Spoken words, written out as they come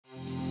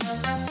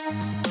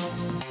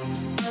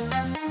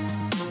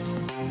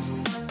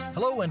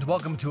Hello and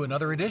welcome to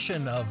another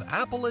edition of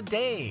Apple a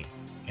Day.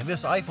 In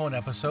this iPhone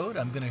episode,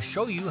 I'm going to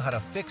show you how to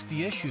fix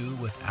the issue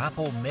with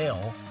Apple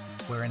Mail,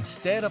 where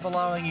instead of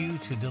allowing you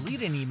to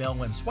delete an email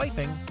when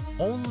swiping,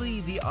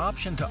 only the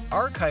option to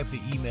archive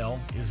the email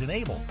is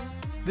enabled.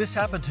 This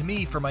happened to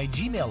me for my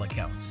Gmail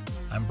accounts.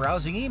 I'm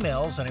browsing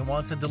emails and I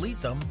want to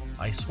delete them.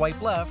 I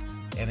swipe left,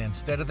 and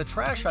instead of the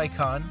trash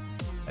icon,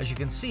 as you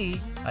can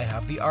see, I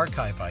have the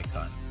archive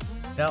icon.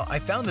 Now, I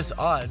found this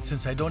odd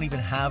since I don't even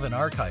have an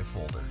archive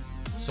folder.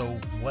 So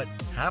what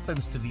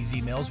happens to these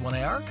emails when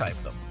I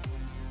archive them?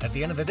 At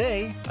the end of the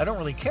day, I don't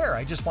really care,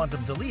 I just want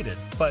them deleted,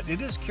 but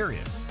it is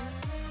curious.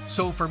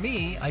 So for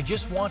me, I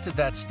just wanted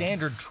that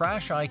standard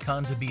trash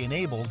icon to be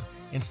enabled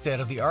instead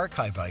of the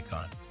archive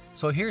icon.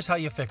 So here's how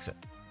you fix it.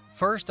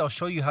 First, I'll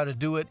show you how to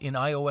do it in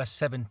iOS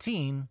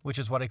 17, which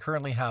is what I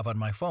currently have on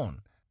my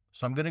phone.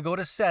 So I'm going to go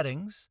to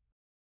Settings,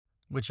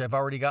 which I've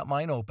already got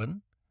mine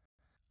open.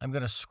 I'm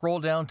going to scroll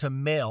down to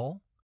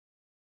Mail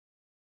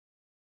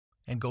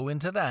and go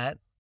into that.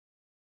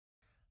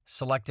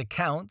 Select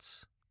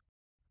Accounts.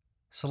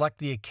 Select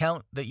the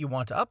account that you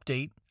want to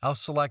update. I'll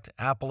select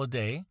Apple a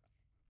Day.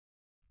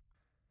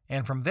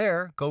 And from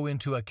there, go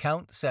into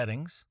Account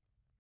Settings.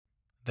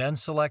 Then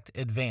select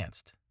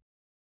Advanced.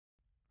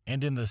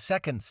 And in the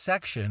second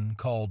section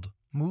called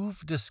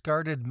Move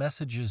Discarded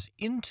Messages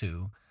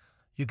Into,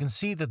 you can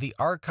see that the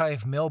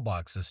Archive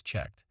Mailbox is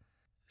checked.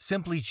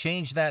 Simply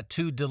change that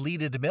to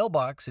Deleted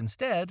Mailbox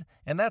instead,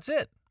 and that's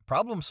it.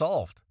 Problem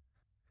solved.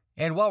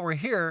 And while we're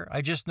here,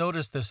 I just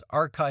noticed this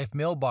Archive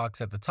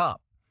Mailbox at the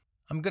top.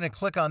 I'm going to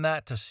click on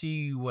that to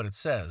see what it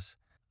says.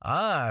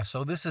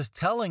 So this is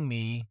telling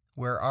me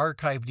where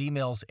archived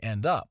emails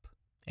end up.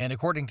 And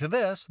according to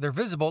this, they're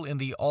visible in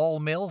the All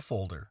Mail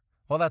folder.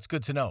 Well, that's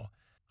good to know.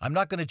 I'm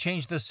not going to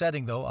change this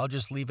setting though, I'll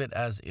just leave it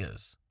as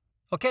is.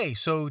 Okay,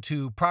 so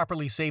to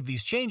properly save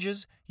these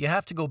changes, you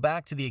have to go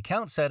back to the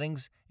account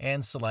settings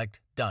and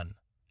select Done.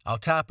 I'll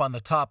tap on the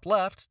top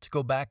left to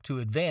go back to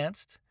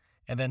Advanced,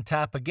 and then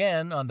tap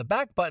again on the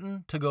back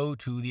button to go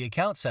to the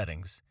account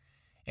settings.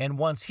 And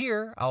once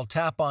here, I'll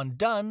tap on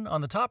Done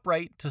on the top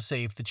right to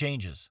save the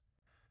changes.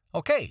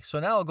 Okay, so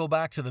now I'll go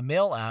back to the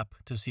Mail app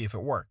to see if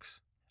it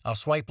works. I'll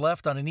swipe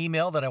left on an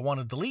email that I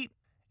want to delete,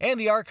 and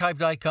the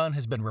archived icon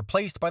has been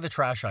replaced by the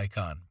trash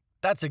icon.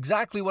 That's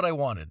exactly what I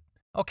wanted.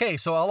 Okay,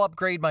 so I'll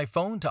upgrade my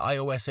phone to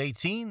iOS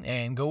 18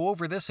 and go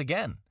over this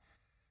again.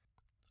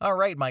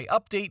 Alright, my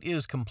update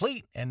is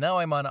complete, and now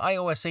I'm on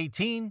iOS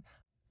 18.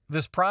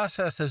 This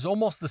process is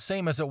almost the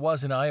same as it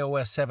was in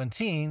iOS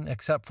 17,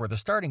 except for the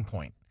starting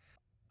point.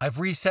 I've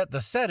reset the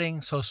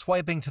setting, so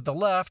swiping to the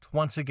left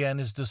once again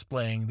is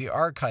displaying the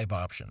archive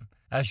option,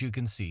 as you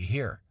can see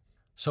here.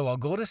 So I'll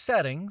go to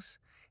Settings,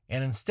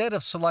 and instead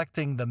of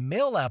selecting the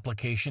Mail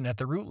application at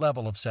the root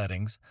level of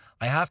settings,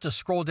 I have to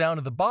scroll down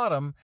to the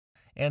bottom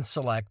and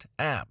select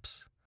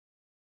Apps.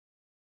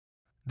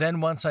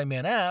 Then once I'm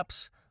in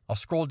Apps, I'll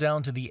scroll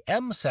down to the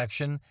M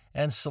section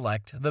and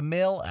select the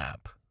Mail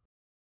app.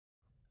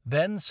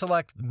 Then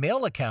select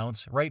Mail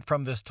Accounts right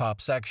from this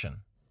top section.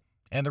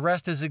 And the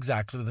rest is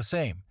exactly the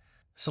same.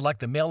 Select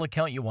the mail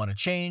account you want to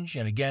change,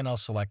 and again I'll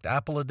select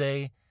Apple a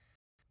Day,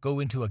 go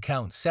into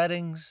Account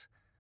Settings,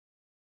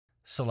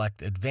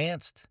 select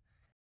Advanced,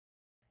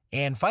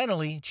 and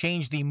finally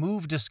change the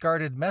Move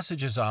Discarded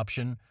Messages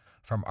option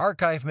from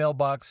Archive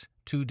Mailbox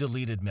to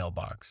Deleted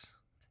Mailbox.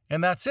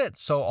 And that's it,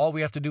 so all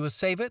we have to do is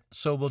save it,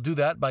 so we'll do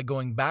that by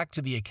going back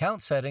to the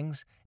account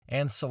settings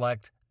and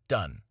select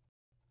Done.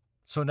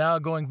 So now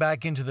going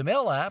back into the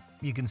Mail app,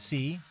 you can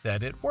see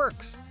that it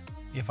works.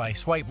 If I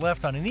swipe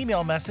left on an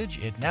email message,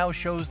 it now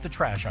shows the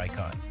trash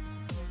icon.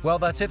 Well,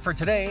 that's it for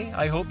today.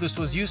 I hope this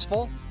was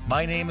useful.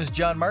 My name is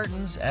John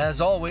Martins.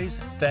 As always,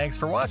 thanks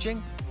for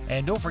watching.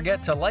 And don't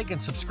forget to like and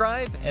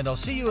subscribe, and I'll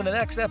see you in the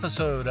next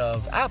episode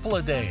of Apple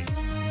a Day.